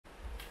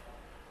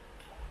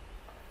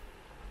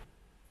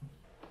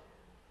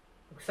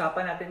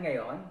Usapan natin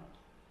ngayon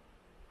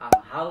ang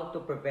how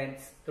to prevent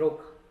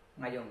stroke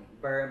ngayong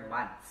BER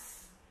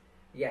months.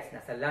 Yes,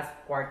 nasa last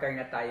quarter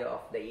na tayo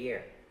of the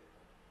year.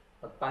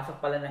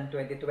 Pagpasok pala ng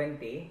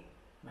 2020,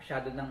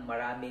 masyado nang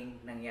maraming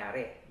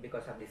nangyari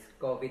because of this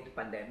COVID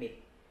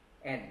pandemic.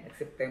 And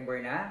nag-September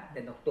na,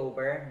 then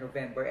October,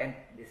 November, and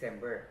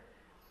December.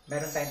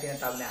 Meron tayong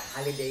tinatawag na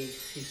holiday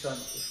season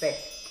effect.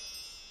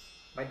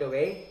 By the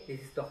way, this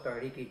is Dr.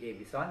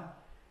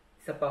 Javison.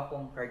 Isa pa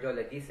akong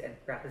cardiologist and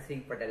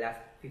practicing for the last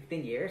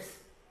 15 years.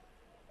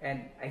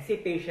 And I see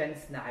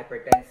patients na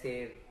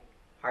hypertensive,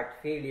 heart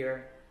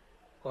failure,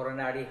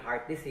 coronary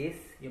heart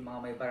disease, yung mga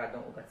may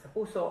baradong ugat sa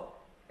puso,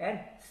 and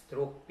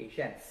stroke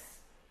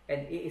patients.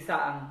 And iisa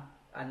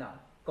ang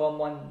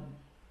common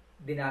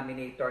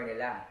denominator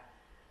nila.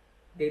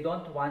 They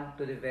don't want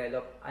to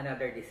develop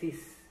another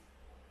disease,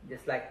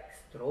 just like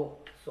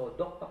stroke. So,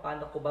 Dok,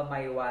 paano ko ba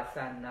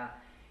maiwasan na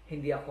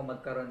hindi ako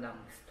magkaroon ng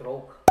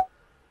stroke?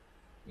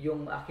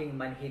 Yung aking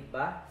manhid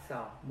ba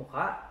sa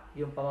mukha?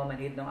 Yung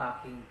pamamanhid ng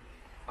aking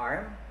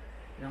arm?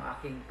 Ng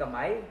aking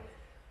kamay?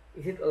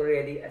 Is it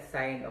already a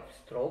sign of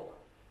stroke?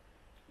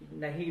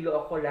 Nahilo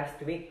ako last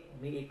week,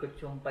 umiikot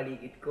yung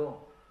paligid ko.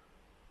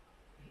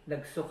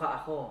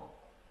 Nagsuka ako.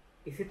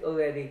 Is it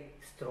already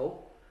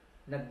stroke?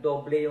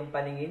 Nagdoble yung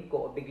paningin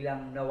ko o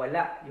biglang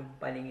nawala yung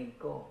paningin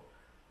ko.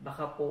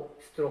 Baka po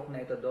stroke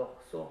na ito,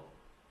 Doc. So,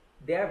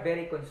 they are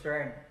very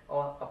concerned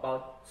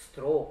about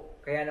stroke.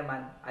 Kaya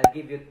naman, I'll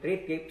give you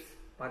 3 tips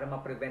para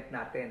ma-prevent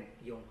natin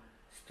yung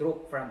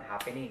stroke from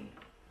happening.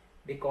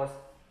 Because,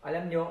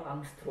 alam nyo,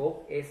 ang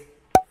stroke is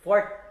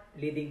 4th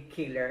leading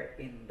killer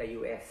in the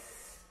US.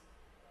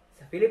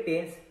 Sa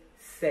Philippines,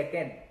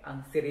 2nd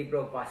ang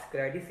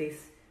cerebrovascular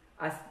disease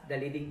as the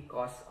leading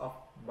cause of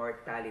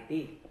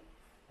mortality.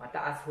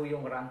 Mataas ho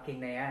yung ranking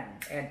na yan.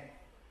 And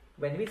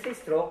when we say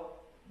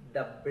stroke,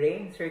 the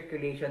brain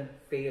circulation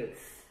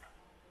fails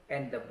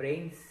and the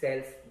brain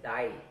cells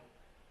die.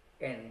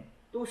 And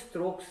 2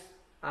 strokes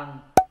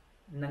ang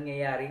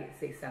nangyayari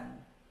sa isang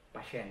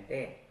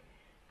pasyente.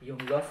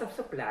 Yung loss of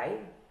supply,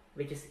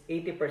 which is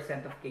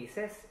 80% of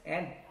cases,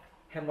 and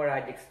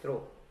hemorrhagic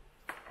stroke.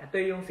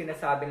 Ito yung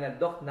sinasabi na,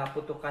 Doc,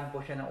 naputukan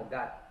po siya ng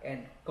ugat.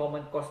 And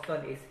common cause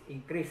nun is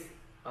increased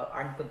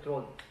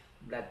uncontrolled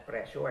blood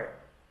pressure.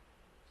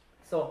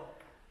 So,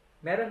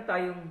 meron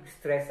tayong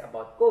stress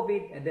about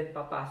COVID and then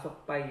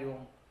papasok pa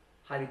yung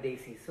holiday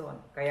season.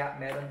 Kaya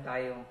meron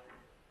tayong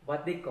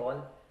what they call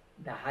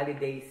the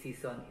holiday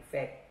season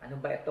effect. Ano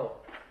ba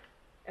ito?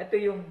 Ito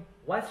yung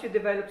once you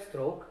develop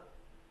stroke,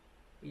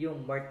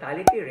 yung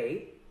mortality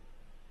rate,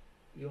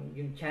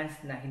 yung chance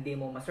na hindi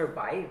mo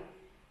ma-survive,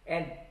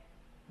 and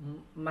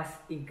mas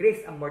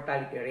increase ang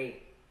mortality rate.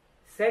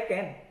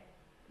 Second,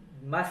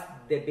 mas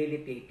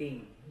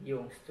debilitating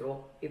yung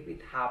stroke if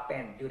it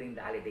happened during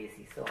the holiday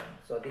season.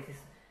 So this is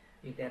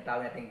yung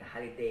tinatawag natin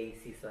holiday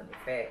season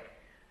effect.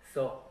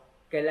 So,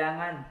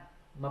 kailangan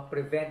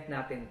ma-prevent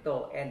natin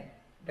to. And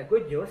the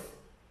good news,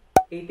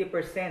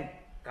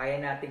 80% kaya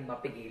nating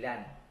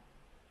mapigilan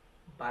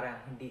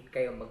para hindi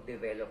kayo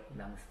mag-develop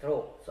ng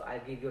stroke. So,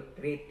 I'll give you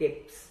 3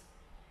 tips.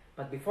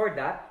 But before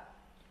that,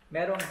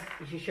 merong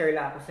isi-share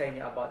lang ako sa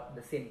inyo about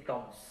the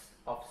symptoms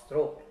of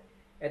stroke.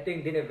 Ito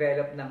yung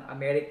dinevelop ng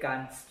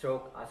American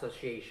Stroke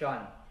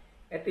Association.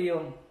 Ito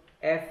yung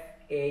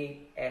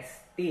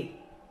FAST.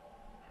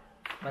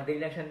 Madali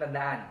lang siyang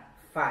tandaan.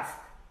 FAST.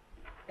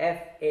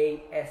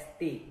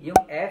 FAST. Yung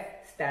F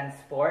stands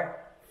for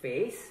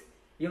face.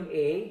 Yung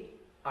A,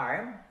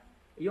 arm.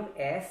 Yung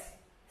S,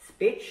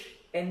 speech.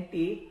 And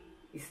T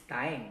is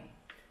time.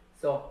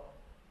 So,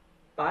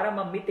 para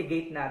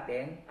ma-mitigate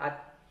natin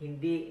at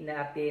hindi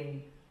natin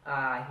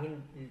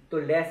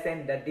to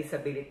lessen the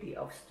disability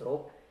of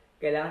stroke,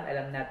 kailangan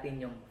alam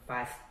natin yung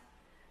FAST.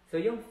 So,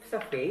 yung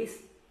sa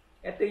face,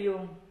 ito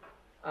yung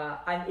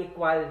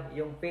unequal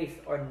yung face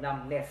or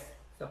numbness.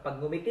 So, pag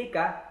ngumiti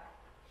ka,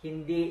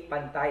 hindi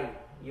pantay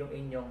yung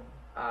inyong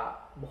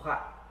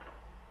mukha.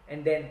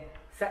 And then,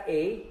 sa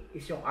A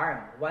is yung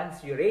arm.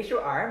 Once you raise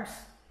your arms,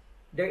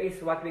 there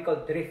is what we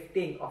call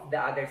drifting of the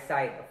other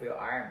side of your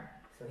arm.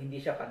 So,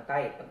 hindi siya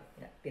pantay pag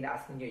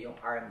tinaas niyo yung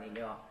arm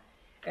niyo.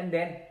 And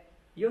then,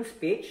 yung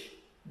speech,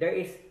 there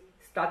is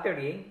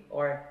stuttering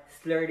or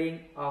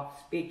slurring of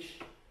speech.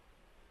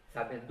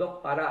 Sabi ng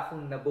Doc, para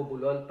akong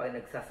nabubulol pag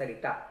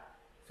nagsasalita.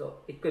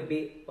 So, it could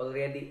be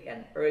already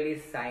an early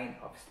sign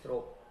of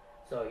stroke.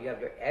 So, you have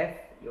your F,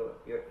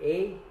 your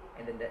A,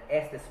 and then the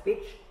S, the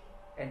speech.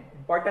 And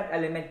important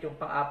element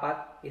yung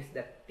pang-apat is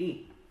the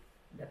T,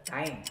 the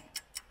time.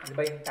 Ano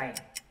ba yung time?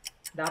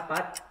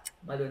 Dapat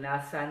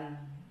malunasan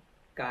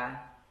ka,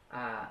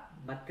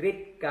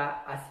 matreat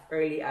ka as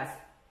early as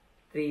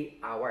 3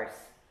 hours.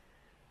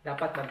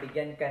 Dapat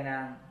mabigyan ka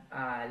ng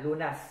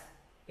lunas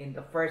in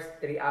the first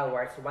 3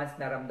 hours once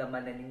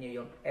naramdaman na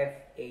ninyo yung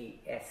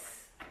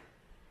FAS.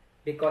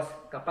 Because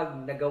kapag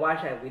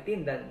nagawa siya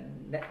within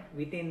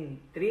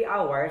 3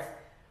 hours,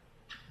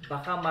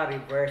 baka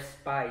ma-reverse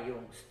pa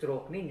yung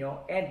stroke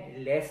ninyo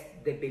and less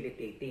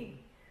debilitating.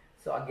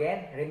 So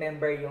again,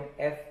 remember yung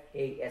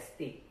FAST.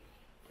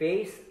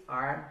 Face,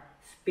 arm,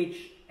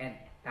 speech and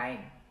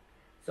time.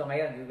 So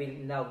ngayon, we will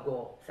now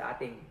go sa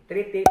ating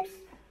 3 tips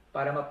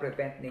para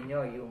ma-prevent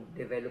ninyo yung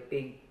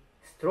developing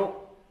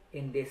stroke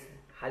in this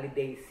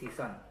holiday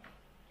season.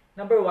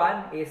 Number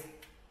 1 is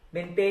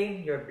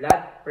maintain your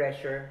blood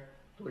pressure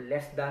to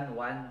less than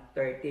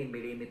 130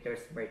 millimeters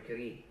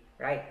mercury.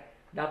 Right?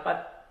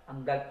 Dapat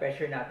ang blood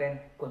pressure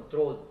natin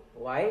controlled.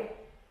 Why?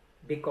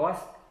 Because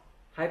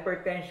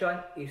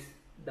hypertension is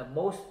the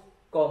most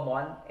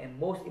common and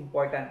most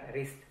important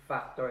risk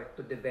factor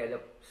to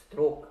develop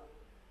stroke.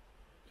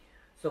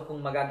 So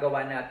kung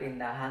magagawa natin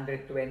na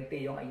 120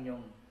 yung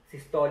inyong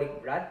systolic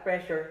blood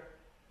pressure,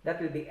 that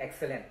will be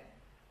excellent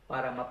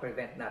para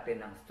ma-prevent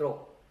natin ng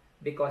stroke.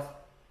 Because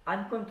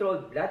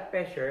uncontrolled blood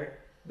pressure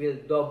will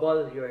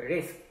double your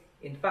risk.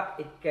 In fact,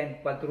 it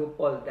can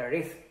quadruple the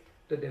risk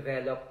to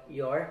develop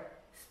your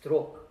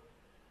stroke.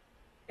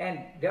 And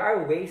there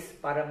are ways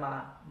para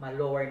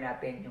ma-lower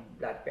natin yung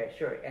blood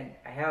pressure. And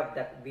I have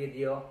that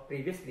video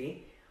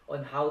previously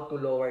on how to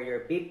lower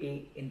your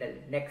BP in the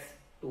next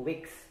 2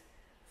 weeks.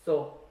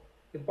 So,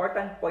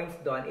 important points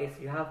doon is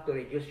you have to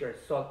reduce your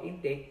salt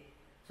intake.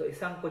 So,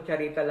 isang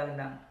kutsarita lang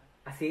ng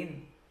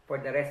asin for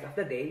the rest of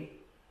the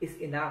day is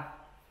enough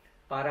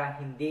para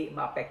hindi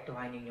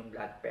maapektuhan yung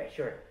blood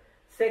pressure.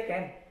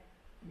 Second,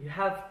 you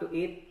have to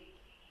eat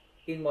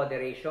in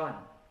moderation.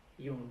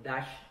 Yung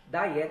DASH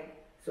diet,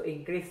 so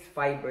increase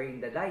fiber in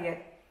the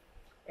diet,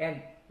 and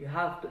you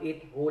have to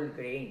eat whole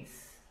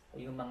grains,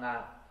 yung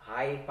mga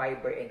high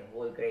fiber and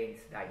whole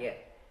grains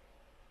diet.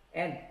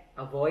 And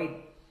avoid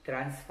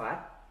trans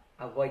fat,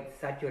 avoid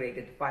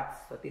saturated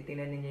fats. So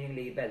titingnan niyo yung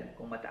label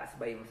kung mataas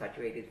ba yung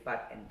saturated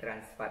fat and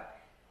trans fat.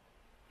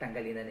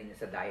 Tanggalin na ninyo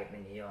sa diet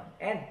ninyo yon.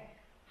 And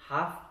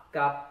half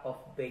cup of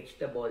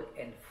vegetable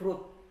and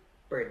fruit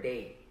per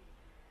day.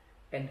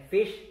 And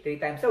fish 3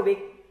 times a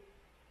week.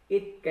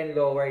 It can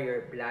lower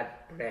your blood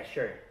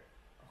pressure.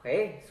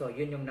 Okay? So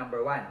yun yung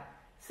number 1.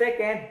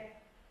 Second,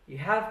 you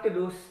have to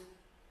lose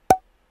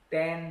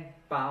 10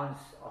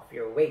 pounds of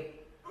your weight.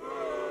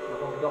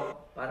 Ako, Dok,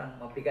 parang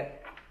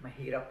mabigat.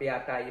 Mahirap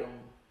yata yung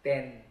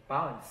 10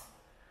 pounds.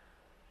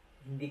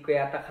 Hindi ko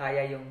yata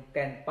kaya yung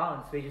 10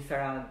 pounds, which is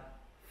around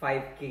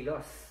 5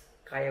 kilos.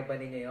 Kaya ba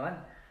ninyo yun?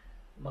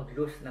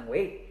 Mag-lose ng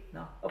weight.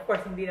 No? Of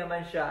course, hindi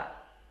naman siya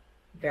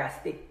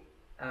drastic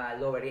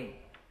lowering.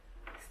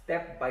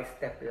 Step by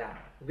step lang.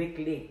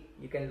 Weekly,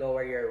 you can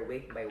lower your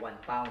weight by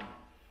 1 pound.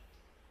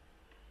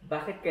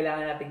 Bakit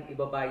kailangan natin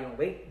ibaba yung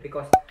weight?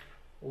 Because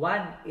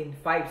 1 in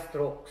 5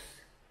 strokes,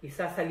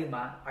 isa sa 5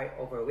 are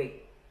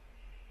overweight.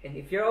 And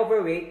if you're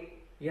overweight,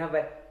 you have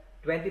a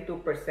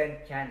 22%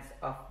 chance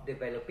of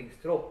developing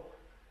stroke.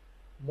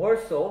 More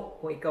so,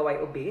 kung ikaw ay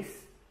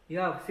obese,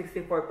 you have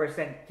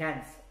 64%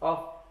 chance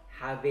of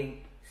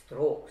having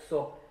stroke.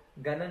 So,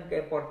 ganun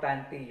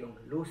ka-importante yung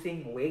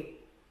losing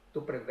weight to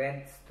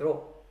prevent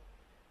stroke.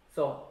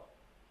 So,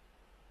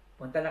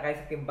 punta na kayo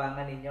sa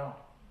timbangan ninyo.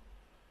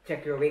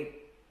 Check your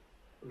weight.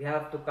 We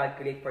have to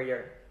calculate for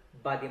your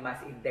body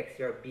mass index,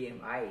 your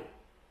BMI.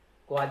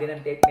 Kuha din ng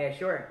tape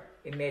measure.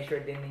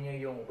 I-measure din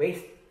ninyo yung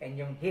waist and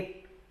yung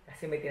hip.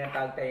 Kasi may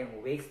tinatawag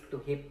tayong waist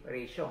to hip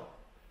ratio.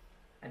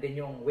 And then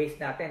yung waist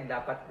natin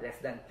dapat less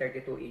than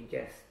 32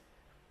 inches.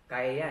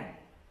 Kaya yan.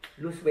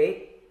 Lose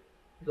weight,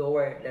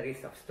 lower the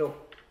risk of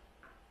stroke.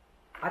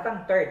 At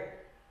ang third,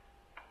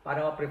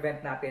 para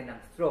ma-prevent natin ng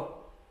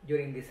stroke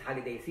during this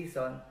holiday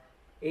season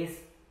is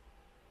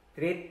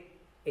treat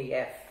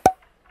AF.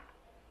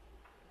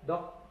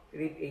 Doc,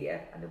 treat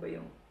AF? Ano ba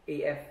yung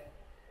AF?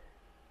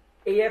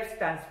 AF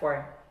stands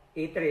for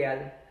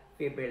atrial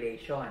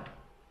fibrillation.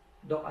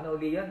 Doc, ano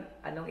uli yun?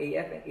 Anong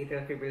AF and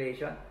atrial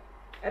fibrillation?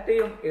 Ito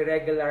yung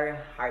irregular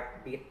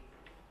heartbeat.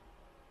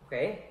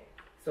 Okay?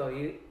 So,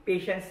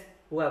 patients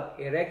who have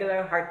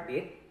irregular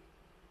heartbeat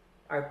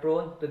are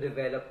prone to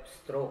develop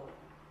stroke.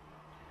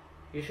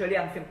 Usually,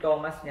 ang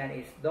simptomas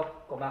niyan is,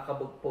 Doc,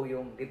 kumakabog po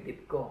yung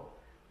dibdib ko.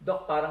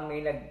 Doc, parang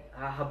may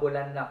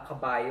naghahabulan na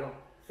kabayo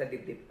sa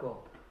dibdib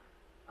ko.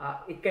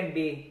 It can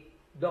be,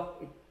 Doc,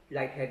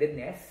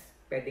 lightheadedness,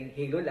 pwedeng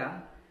hilo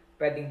lang,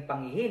 pwedeng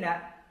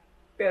panghihina,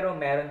 pero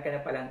meron ka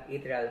na palang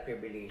atrial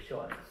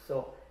fibrillation.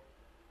 So,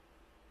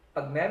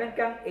 pag meron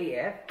kang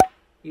AF,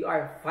 you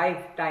are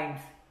 5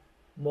 times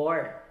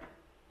more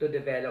to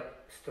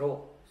develop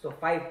stroke. So,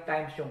 5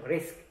 times yung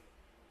risk.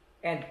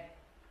 And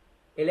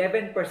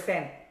 11%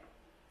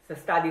 sa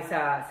study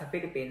sa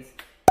Philippines,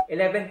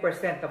 11%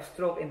 of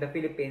stroke in the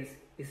Philippines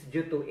is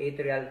due to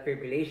atrial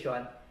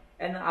fibrillation,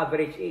 and ang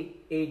average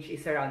age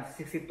is around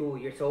 62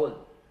 years old.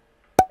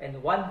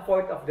 And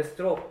 1/4 of the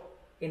stroke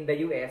in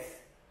the US,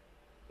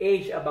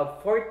 age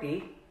above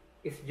 40,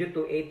 is due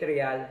to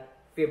atrial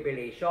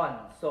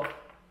fibrillation. So,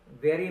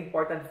 very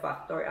important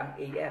factor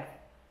ang AF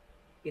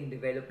in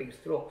developing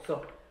stroke.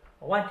 So,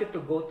 I want you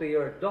to go to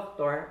your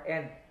doctor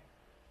and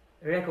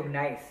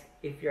recognize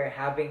if you're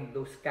having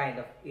those kind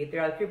of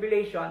atrial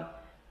fibrillation,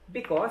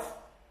 because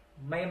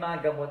may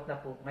mga gamot na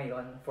po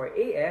ngayon for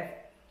AF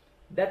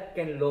that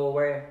can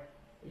lower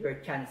your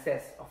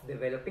chances of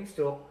developing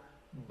stroke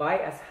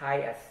by as high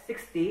as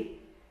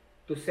 60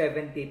 to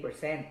 70%.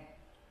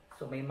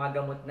 So may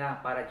magamot na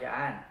para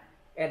dyan.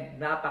 And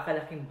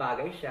napakalaking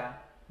bagay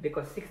siya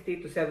because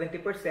 60 to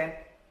 70%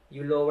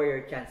 you lower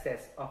your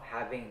chances of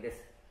having this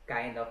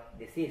kind of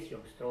disease,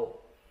 yung stroke.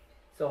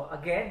 So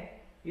again,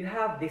 you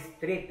have these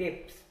 3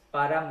 tips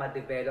para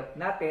ma-develop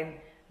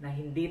natin na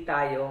hindi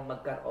tayo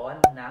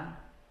magkaroon ng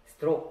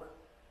stroke.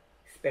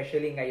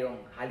 Especially ngayong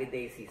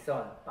holiday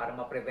season para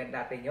ma-prevent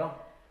natin yung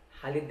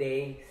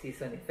holiday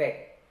season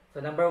effect. So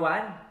number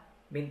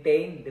 1,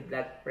 maintain the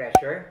blood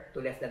pressure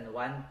to less than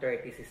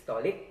 130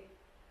 systolic.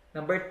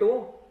 Number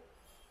 2,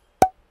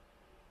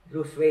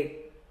 lose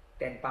weight,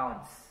 10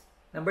 pounds.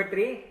 Number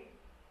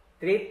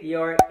 3, treat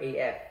your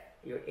AF,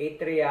 your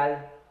atrial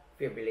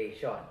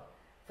fibrillation.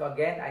 So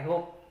again, I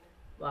hope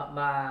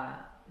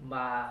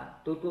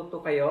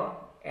matututo kayo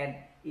and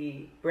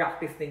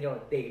i-practice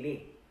ninyo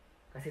daily.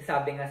 Kasi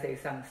sabi nga sa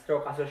isang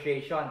stroke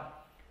association,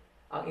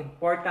 ang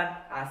important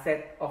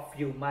asset of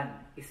human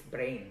is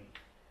brain.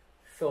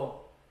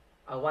 So,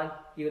 I want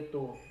you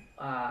to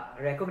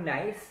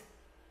recognize,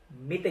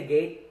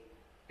 mitigate,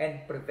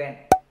 and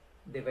prevent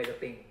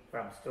developing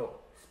from stroke,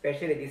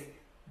 especially these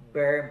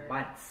BER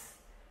months.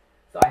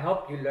 So, I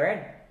hope you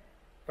learn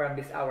from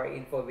this Our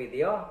Info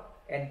video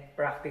and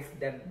practice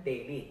them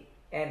daily.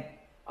 And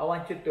I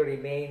want you to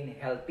remain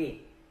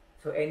healthy.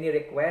 So, any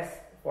request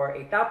for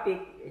a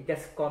topic,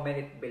 just comment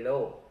it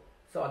below.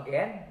 So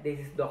again, this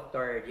is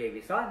Dr.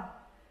 Javison.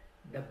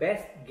 The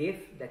best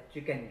gift that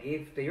you can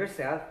give to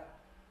yourself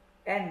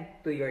and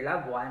to your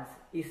loved ones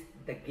is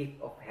the gift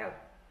of health.